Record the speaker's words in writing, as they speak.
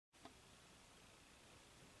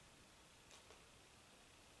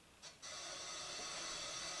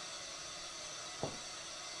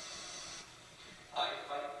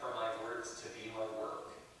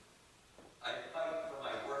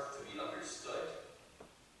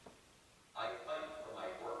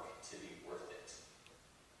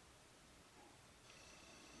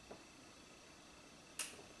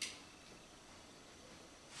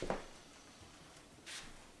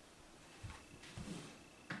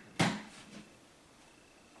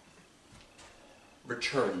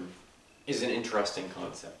return is an interesting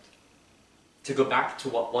concept. To go back to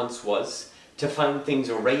what once was, to find things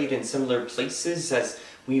arrayed in similar places as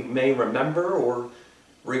we may remember, or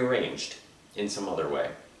rearranged in some other way.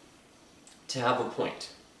 To have a point,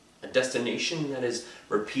 a destination that is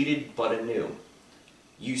repeated but anew.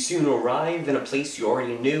 You soon arrive in a place you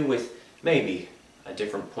already knew with, maybe, a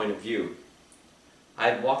different point of view. I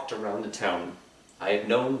had walked around the town. I had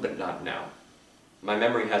known, but not now. My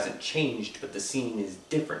memory hasn't changed, but the scene is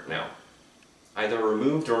different now. Either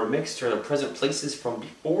removed or remixed are the present places from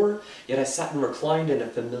before, yet I sat and reclined in a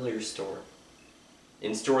familiar store.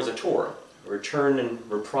 In store is a tour, a return and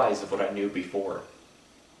reprise of what I knew before.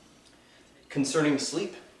 Concerning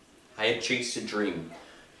sleep, I had chased a dream,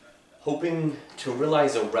 hoping to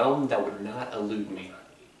realize a realm that would not elude me.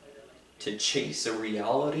 To chase a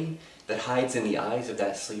reality that hides in the eyes of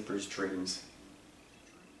that sleeper's dreams.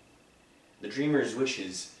 The dreamer's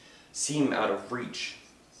wishes seem out of reach,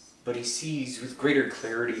 but he sees with greater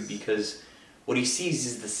clarity because what he sees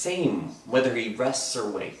is the same whether he rests or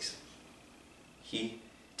wakes. He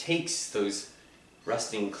takes those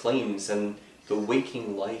resting claims and the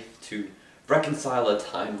waking life to reconcile a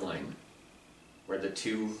timeline where the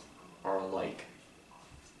two are alike.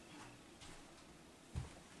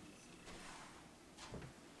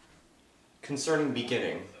 Concerning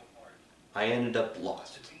beginning, I ended up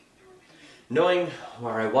lost. Knowing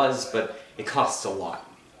where I was, but it cost a lot.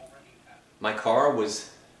 My car was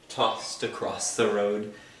tossed across the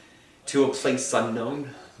road to a place unknown,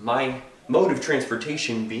 my mode of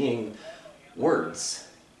transportation being words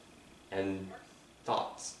and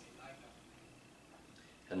thoughts.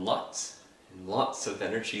 And lots of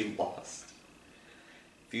energy lost.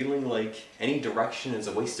 Feeling like any direction is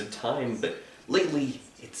a waste of time, but lately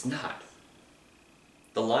it's not.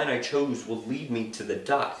 The line I chose will lead me to the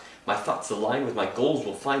dot. My thoughts align with my goals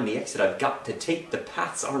will find the exit I've got to take. The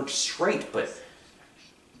paths aren't straight, but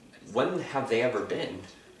when have they ever been?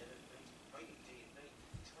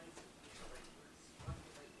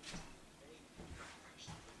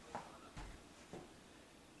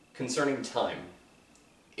 Concerning time,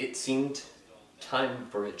 it seemed time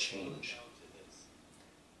for a change.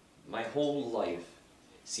 My whole life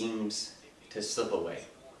seems to slip away,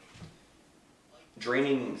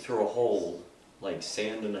 draining through a hole like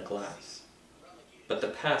sand in a glass. But the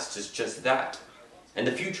past is just that, and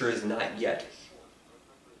the future is not yet.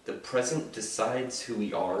 The present decides who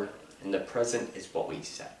we are, and the present is what we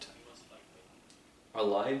set. Our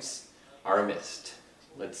lives are a mist.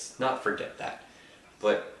 Let's not forget that.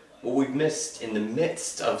 But what we've missed in the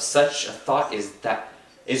midst of such a thought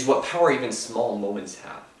is what power even small moments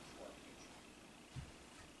have.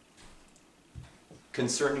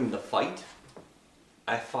 Concerning the fight,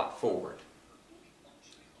 I fought forward.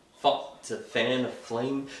 Fought to fan a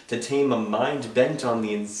flame, to tame a mind bent on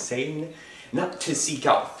the insane, not to seek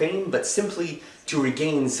out fame, but simply to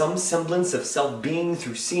regain some semblance of self-being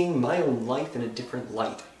through seeing my own life in a different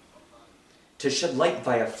light. To shed light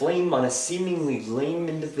via flame on a seemingly lame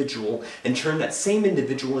individual and turn that same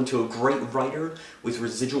individual into a great writer with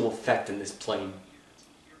residual effect in this plane.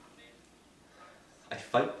 I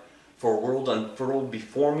fight for a world unfurled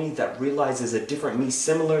before me that realizes a different me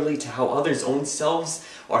similarly to how others' own selves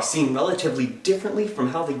are seen relatively differently from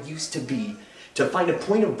how they used to be. To find a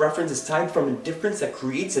point of reference aside from indifference that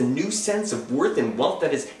creates a new sense of worth and wealth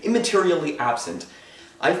that is immaterially absent.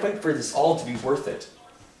 I fight for this all to be worth it.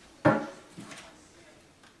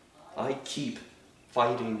 I keep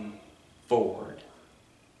fighting forward.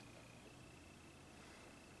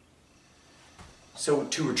 So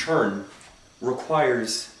to return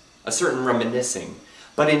requires a certain reminiscing,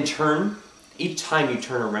 but in turn, each time you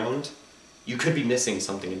turn around, you could be missing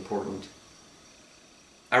something important.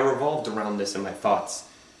 I revolved around this in my thoughts.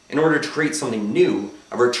 In order to create something new,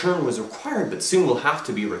 a return was required, but soon will have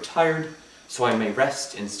to be retired, so I may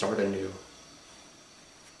rest and start anew.